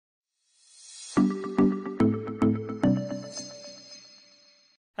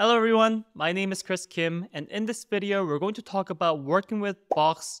Hello everyone, my name is Chris Kim, and in this video we're going to talk about working with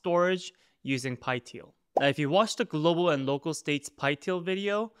box storage using PyTeal. Now if you watched the global and local states PyTeal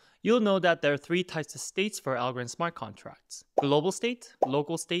video, you'll know that there are three types of states for Algorand smart contracts: global state,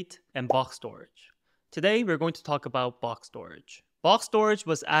 local state, and box storage. Today we're going to talk about box storage. Box storage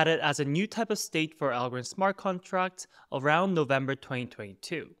was added as a new type of state for Algorand smart contracts around November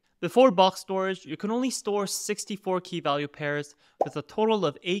 2022. Before box storage, you can only store 64 key value pairs with a total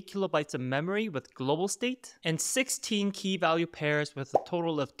of 8 kilobytes of memory with global state, and 16 key value pairs with a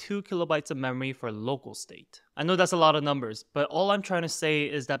total of 2 kilobytes of memory for local state. I know that's a lot of numbers, but all I'm trying to say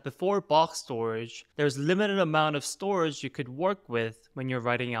is that before box storage, there's limited amount of storage you could work with when you're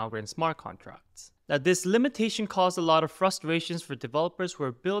writing Algorand smart contracts. Now, this limitation caused a lot of frustrations for developers who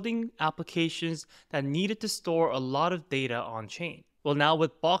are building applications that needed to store a lot of data on-chain. Well, now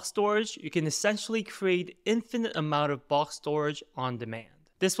with box storage, you can essentially create infinite amount of box storage on demand.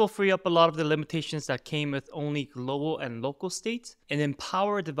 This will free up a lot of the limitations that came with only global and local states and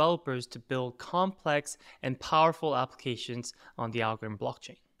empower developers to build complex and powerful applications on the Algorand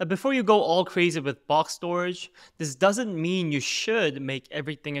blockchain. Now, before you go all crazy with box storage, this doesn't mean you should make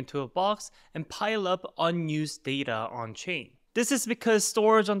everything into a box and pile up unused data on chain. This is because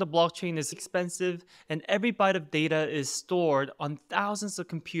storage on the blockchain is expensive and every byte of data is stored on thousands of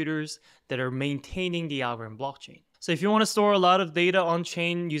computers that are maintaining the Algorand blockchain. So if you want to store a lot of data on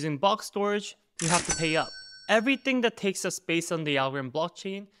chain using box storage, you have to pay up. Everything that takes up space on the Algorand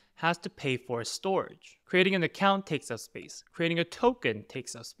blockchain has to pay for storage. Creating an account takes up space, creating a token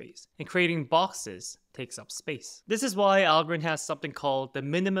takes up space, and creating boxes takes up space. This is why Algorand has something called the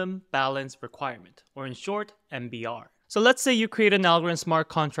minimum balance requirement, or in short, MBR. So let's say you create an Algorand smart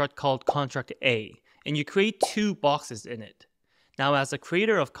contract called contract A, and you create two boxes in it. Now as a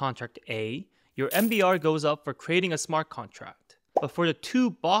creator of contract A, your MBR goes up for creating a smart contract. But for the two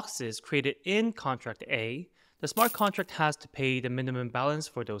boxes created in contract A, the smart contract has to pay the minimum balance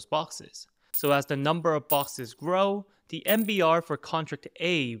for those boxes. So as the number of boxes grow, the MBR for contract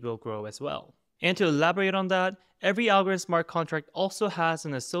A will grow as well. And to elaborate on that, every Algorand smart contract also has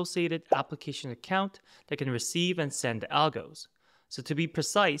an associated application account that can receive and send algos. So to be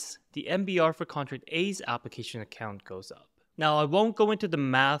precise, the MBR for contract A's application account goes up. Now I won't go into the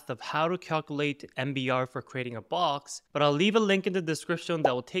math of how to calculate MBR for creating a box, but I'll leave a link in the description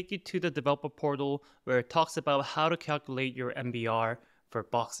that will take you to the developer portal where it talks about how to calculate your MBR for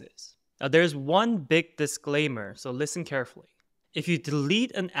boxes. Now there's one big disclaimer, so listen carefully. If you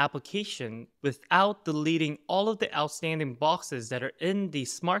delete an application without deleting all of the outstanding boxes that are in the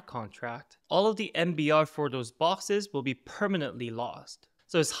smart contract, all of the MBR for those boxes will be permanently lost.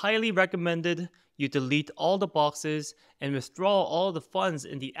 So it's highly recommended you delete all the boxes and withdraw all the funds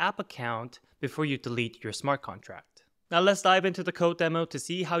in the app account before you delete your smart contract. Now let's dive into the code demo to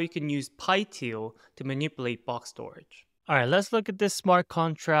see how you can use PyTeal to manipulate box storage. Alright, let's look at this smart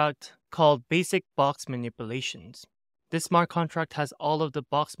contract called Basic Box Manipulations. This smart contract has all of the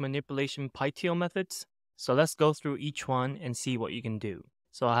box manipulation PyTeal methods, so let's go through each one and see what you can do.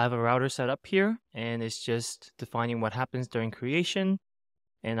 So I have a router set up here, and it's just defining what happens during creation,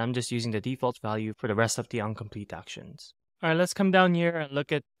 and I'm just using the default value for the rest of the incomplete actions. Alright, let's come down here and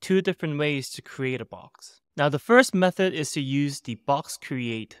look at two different ways to create a box. Now the first method is to use the box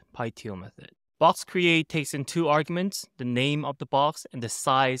create PyTeal method. Box create takes in two arguments, the name of the box and the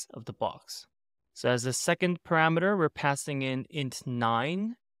size of the box. So as the second parameter, we're passing in int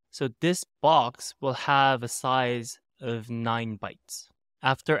 9. So this box will have a size of 9 bytes.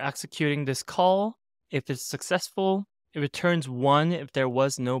 After executing this call, if it's successful, it returns 1 if there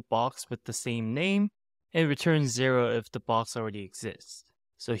was no box with the same name, and it returns 0 if the box already exists.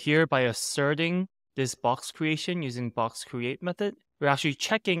 So here, by asserting this box creation using box create method, we're actually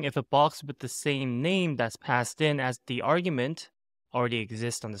checking if a box with the same name that's passed in as the argument already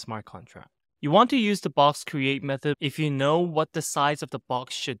exists on the smart contract. You want to use the box create method if you know what the size of the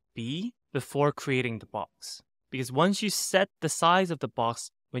box should be before creating the box. Because once you set the size of the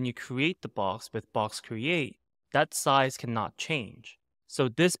box when you create the box with box create, that size cannot change. So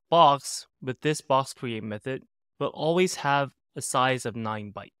this box with this box create method will always have a size of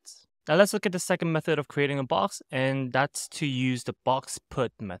 9 bytes. Now let's look at the second method of creating a box, and that's to use the box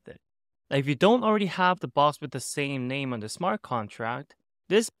put method. Now if you don't already have the box with the same name on the smart contract,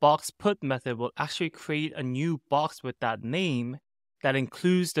 this box put method will actually create a new box with that name that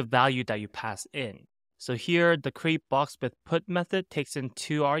includes the value that you pass in. So here, the create box with put method takes in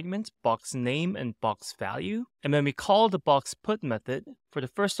two arguments, box name and box value. And when we call the box put method, for the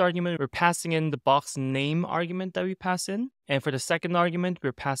first argument, we're passing in the box name argument that we pass in. And for the second argument,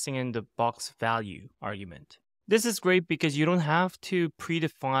 we're passing in the box value argument. This is great because you don't have to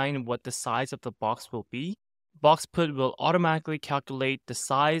predefine what the size of the box will be. BoxPut will automatically calculate the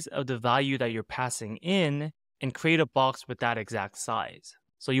size of the value that you're passing in and create a box with that exact size.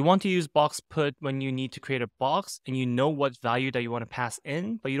 So you want to use BoxPut when you need to create a box and you know what value that you want to pass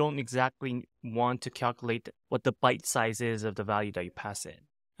in, but you don't exactly want to calculate what the byte size is of the value that you pass in.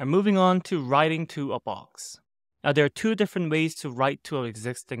 And moving on to writing to a box. Now there are two different ways to write to an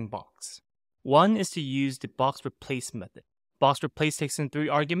existing box. One is to use the box replace method. Box replace takes in 3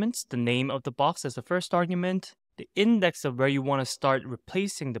 arguments: the name of the box as the first argument, the index of where you want to start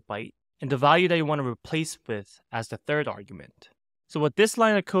replacing the byte, and the value that you want to replace with as the third argument. So what this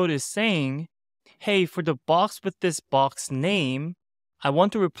line of code is saying, hey, for the box with this box name, I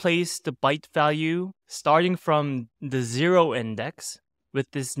want to replace the byte value starting from the 0 index with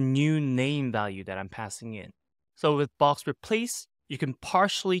this new name value that I'm passing in. So with box replace, you can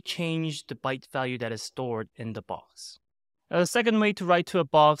partially change the byte value that is stored in the box. Now, the second way to write to a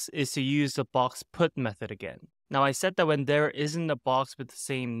box is to use the box put method again. Now I said that when there isn't a box with the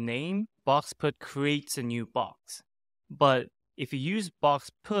same name, box put creates a new box. But if you use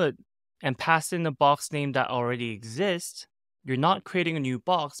box put and pass in a box name that already exists, you're not creating a new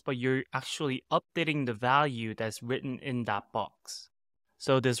box, but you're actually updating the value that's written in that box.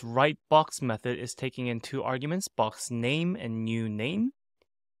 So this write box method is taking in 2 arguments, box name and new name.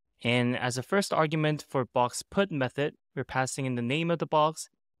 And as a first argument for box put method, we're passing in the name of the box,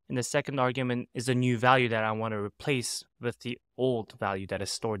 and the second argument is a new value that I want to replace with the old value that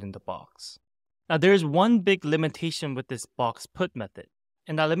is stored in the box. Now there's one big limitation with this box put method,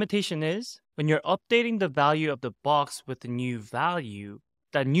 and that limitation is when you're updating the value of the box with the new value,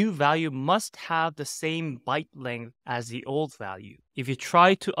 that new value must have the same byte length as the old value. If you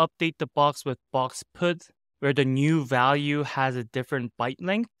try to update the box with box put where the new value has a different byte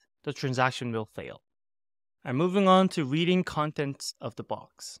length, the transaction will fail. And moving on to reading contents of the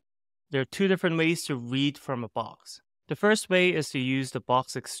box. There are 2 different ways to read from a box. The first way is to use the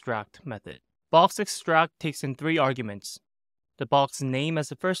box extract method. Box extract takes in 3 arguments: the box name as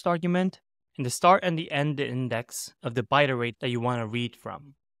the first argument, and the start and the end index of the byte array that you want to read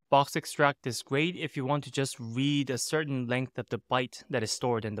from. Box extract is great if you want to just read a certain length of the byte that is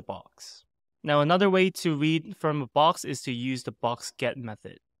stored in the box. Now another way to read from a box is to use the box get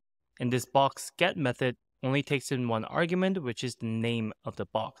method. And this box get method only takes in 1 argument, which is the name of the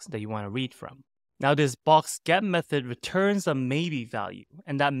box that you want to read from. Now this box get method returns a maybe value,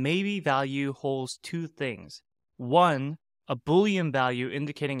 and that maybe value holds 2 things. 1, a Boolean value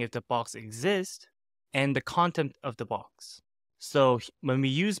indicating if the box exists, and the content of the box. So when we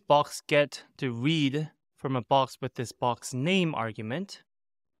use box get to read from a box with this box name argument,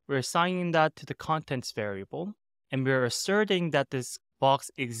 we're assigning that to the contents variable, and we're asserting that this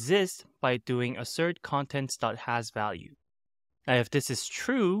box exists by doing assert contents.hasValue. Now if this is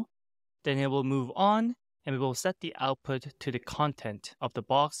true, then it will move on and we will set the output to the content of the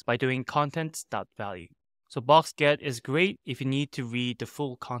box by doing contents.value. So box get is great if you need to read the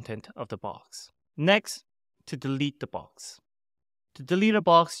full content of the box. Next, to delete the box. To delete a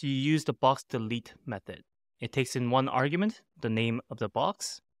box, you use the box delete method. It takes in 1 argument, the name of the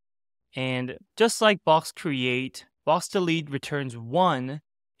box. And just like box create, box delete returns 1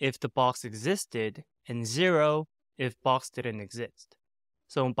 if the box existed and 0 if box didn't exist.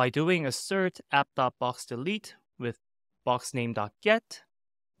 So by doing assert app.boxDelete with boxName.get,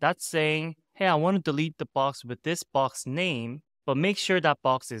 that's saying, hey, I want to delete the box with this box name, but make sure that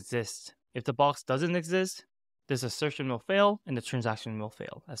box exists. If the box doesn't exist, this assertion will fail and the transaction will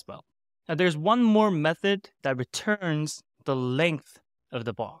fail as well. Now there's one more method that returns the length of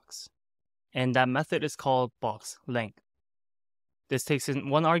the box, and that method is called boxLength. This takes in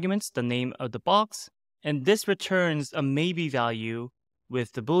 1 argument, the name of the box, and this returns a maybe value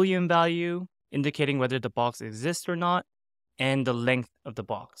with the Boolean value indicating whether the box exists or not, and the length of the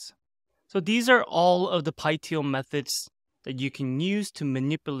box. So these are all of the PyTeal methods that you can use to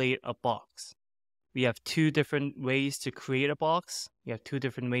manipulate a box. We have 2 different ways to create a box. We have 2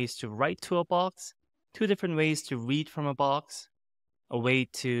 different ways to write to a box, 2 different ways to read from a box, a way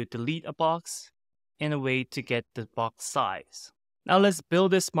to delete a box, and a way to get the box size. Now let's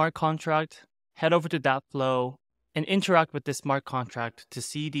build this smart contract, head over to Dappflow, and interact with this smart contract to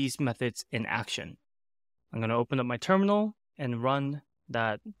see these methods in action. I'm going to open up my terminal and run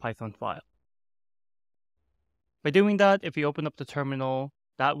that Python file. By doing that, if you open up the terminal,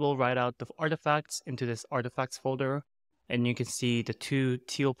 that will write out the artifacts into this artifacts folder, and you can see the 2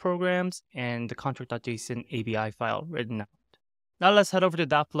 teal programs and the contract.json ABI file written out. Now let's head over to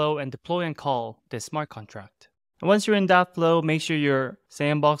Dappflow and deploy and call this smart contract. And once you're in Dappflow, make sure your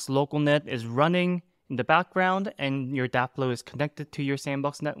sandbox local net is running in the background and your Dappflow is connected to your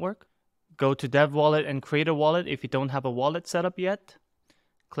Sandbox network. Go to Dev Wallet and create a wallet if you don't have a wallet set up yet.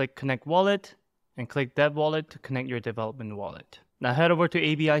 Click Connect Wallet and click Dev Wallet to connect your development wallet. Now head over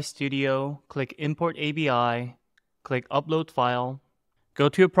to ABI Studio, click Import ABI, click Upload File, go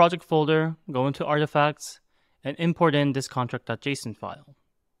to your project folder, go into Artifacts, and import in this contract.json file.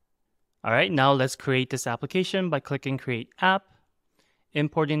 Alright, now let's create this application by clicking Create App,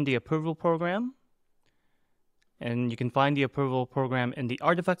 importing the approval program, and you can find the approval program in the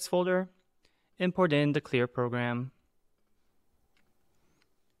Artifacts folder, import in the clear program.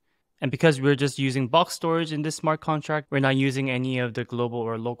 And because we're just using box storage in this smart contract, we're not using any of the global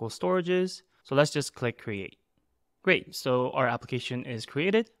or local storages. So let's just click Create. Great, so our application is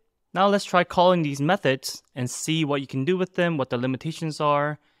created. Now let's try calling these methods and see what you can do with them, what the limitations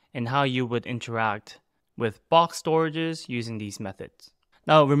are, and how you would interact with box storages using these methods.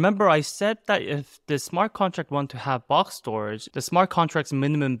 Now remember I said that if the smart contract wants to have box storage, the smart contract's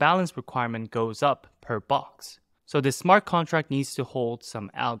minimum balance requirement goes up per box. So this smart contract needs to hold some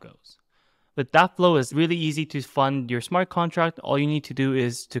algos. With Dappflow, it's really easy to fund your smart contract. All you need to do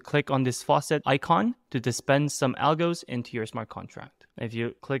is to click on this faucet icon to dispense some algos into your smart contract. If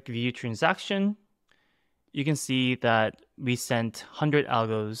you click View Transaction, you can see that we sent 100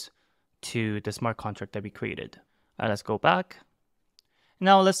 algos to the smart contract that we created. Let's go back.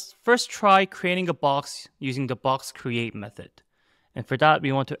 Now let's first try creating a box using the box create method. And for that,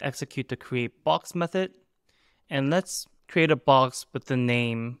 we want to execute the create box method. And let's create a box with the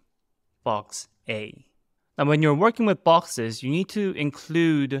name box A. Now, when you're working with boxes, you need to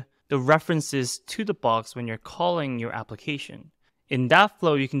include the references to the box when you're calling your application. In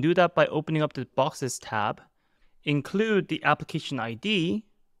Dappflow, you can do that by opening up the Boxes tab, include the application ID,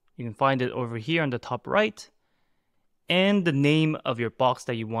 you can find it over here on the top right, and the name of your box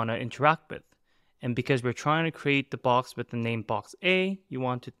that you want to interact with. And because we're trying to create the box with the name box A, you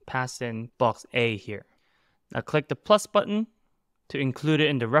want to pass in box A here. Now click the plus button to include it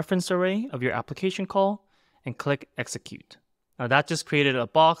in the reference array of your application call and click execute. Now that just created a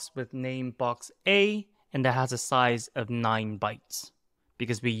box with name box A and that has a size of 9 bytes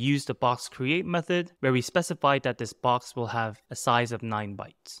because we used the box create method where we specified that this box will have a size of 9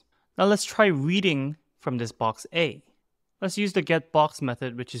 bytes. Now let's try reading from this box A. Let's use the get box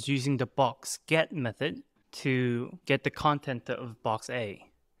method, which is using the box get method to get the content of box A.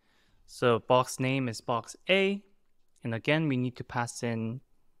 So box name is box A, and again we need to pass in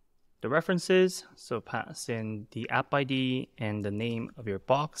the references. So pass in the app ID and the name of your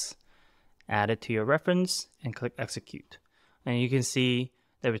box, add it to your reference, and click execute. And you can see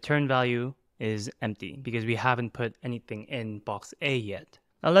the return value is empty because we haven't put anything in box A yet.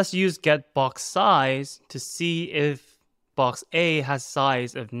 Now let's use get box size to see if box A has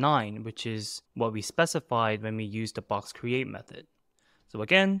size of 9, which is what we specified when we used the box create method. So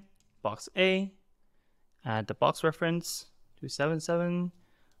again, box A, add the box reference 277,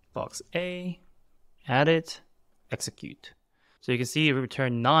 box A, add it, execute. So you can see it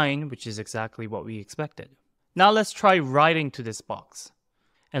returned 9, which is exactly what we expected. Now let's try writing to this box.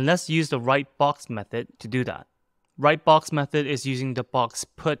 And let's use the write box method to do that. Write box method is using the box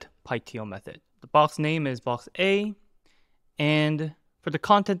put PyTeal method. The box name is box A, and for the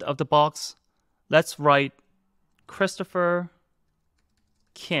content of the box, let's write Christopher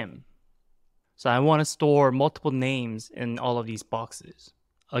Kim. So I want to store multiple names in all of these boxes.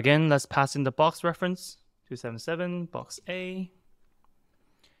 Again, let's pass in the box reference, 277, box A,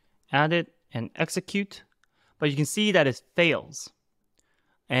 add it, and execute. But you can see that it fails.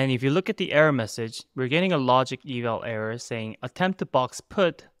 And if you look at the error message, we're getting a logic eval error saying attempt to box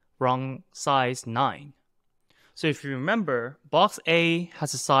put wrong size 9. So if you remember, box A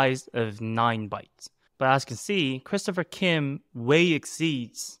has a size of 9 bytes. But as you can see, Christopher Kim way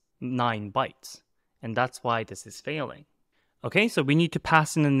exceeds 9 bytes. And that's why this is failing. Okay, so we need to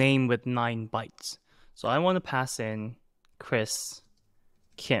pass in a name with 9 bytes. So I want to pass in Chris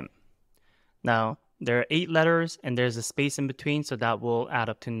Kim. Now, there are 8 letters and there's a space in between, so that will add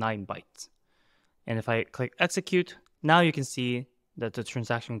up to 9 bytes. And if I click execute, now you can see that the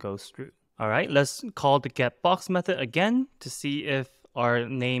transaction goes through. All right, let's call the get box method again to see if our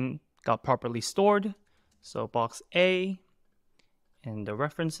name got properly stored. So box A and the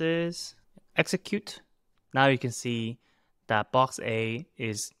references, execute. Now you can see that box A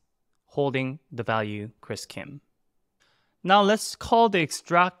is holding the value Chris Kim. Now let's call the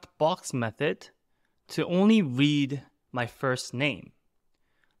extract box method to only read my first name.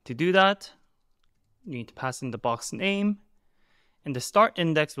 To do that, you need to pass in the box name, and the start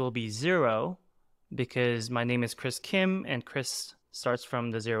index will be 0 because my name is Chris Kim and Chris starts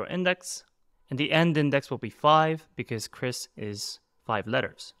from the 0 index. And the end index will be 5 because Chris is 5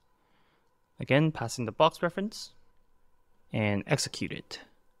 letters. Again, passing the box reference and execute it.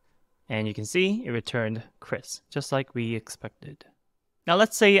 And you can see it returned Chris, just like we expected. Now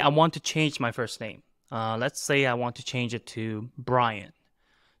let's say I want to change my first name. Let's say I want to change it to Brian.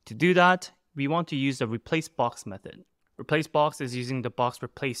 To do that, we want to use the replace box method. Replace box is using the box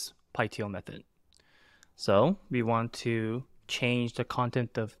replace PyTeal method. So we want to change the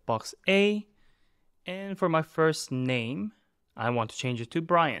content of box A. And for my first name, I want to change it to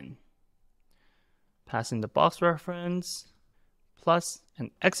Brian. Pass in the box reference, plus, and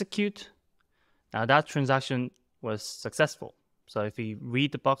execute. Now that transaction was successful. So if we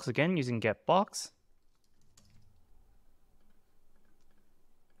read the box again using get box,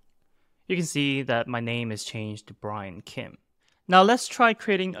 you can see that my name is changed to Brian Kim. Now let's try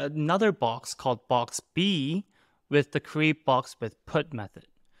creating another box called box B with the create box with put method.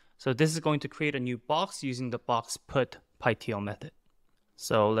 So this is going to create a new box using the box put PyTeal method.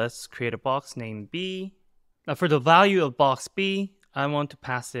 So let's create a box named B. Now for the value of box B, I want to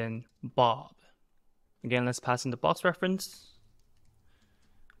pass in Bob. Again, let's pass in the box reference,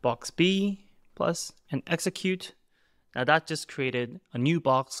 box B, plus, and execute. Now that just created a new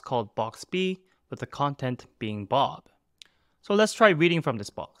box called box B with the content being Bob. So let's try reading from this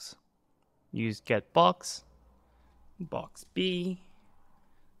box. Use get box, box B,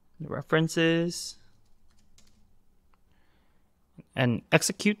 the references, and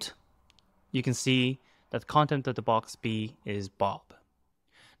execute. You can see that the content of the box B is Bob.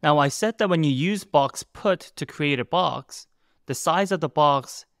 Now I said that when you use box put to create a box, the size of the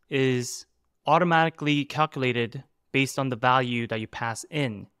box is automatically calculated based on the value that you pass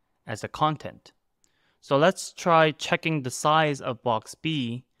in as the content. So let's try checking the size of box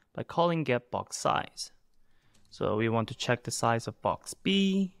B by calling get box size. So we want to check the size of box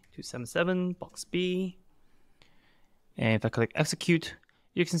B, 277, box B. And if I click execute,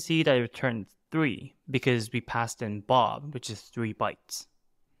 you can see that it returned 3 because we passed in Bob, which is 3 bytes.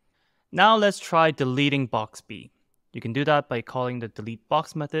 Now let's try deleting box B. You can do that by calling the delete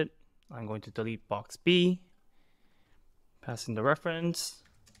box method. I'm going to delete box B, pass in the reference,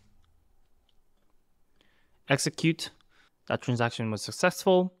 execute. That transaction was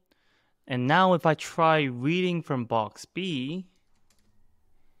successful. And now if I try reading from box B,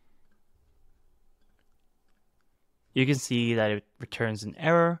 you can see that it returns an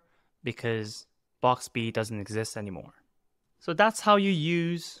error because box B doesn't exist anymore. So that's how you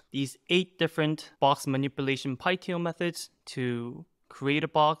use these 8 different box manipulation PyTeal methods to create a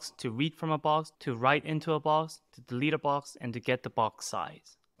box, to read from a box, to write into a box, to delete a box, and to get the box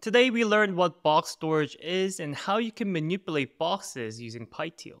size. Today we learned what box storage is and how you can manipulate boxes using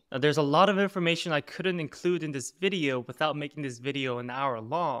PyTeal. Now there's a lot of information I couldn't include in this video without making this video an hour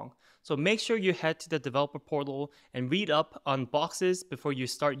long. So make sure you head to the developer portal and read up on boxes before you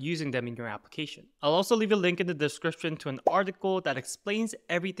start using them in your application. I'll also leave a link in the description to an article that explains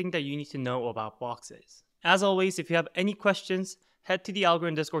everything that you need to know about boxes. As always, if you have any questions, head to the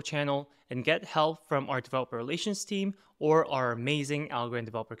Algorand Discord channel and get help from our developer relations team or our amazing Algorand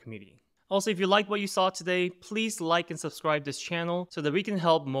developer community. Also, if you liked what you saw today, please like and subscribe this channel so that we can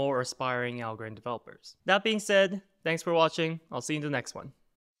help more aspiring Algorand developers. That being said, thanks for watching. I'll see you in the next one.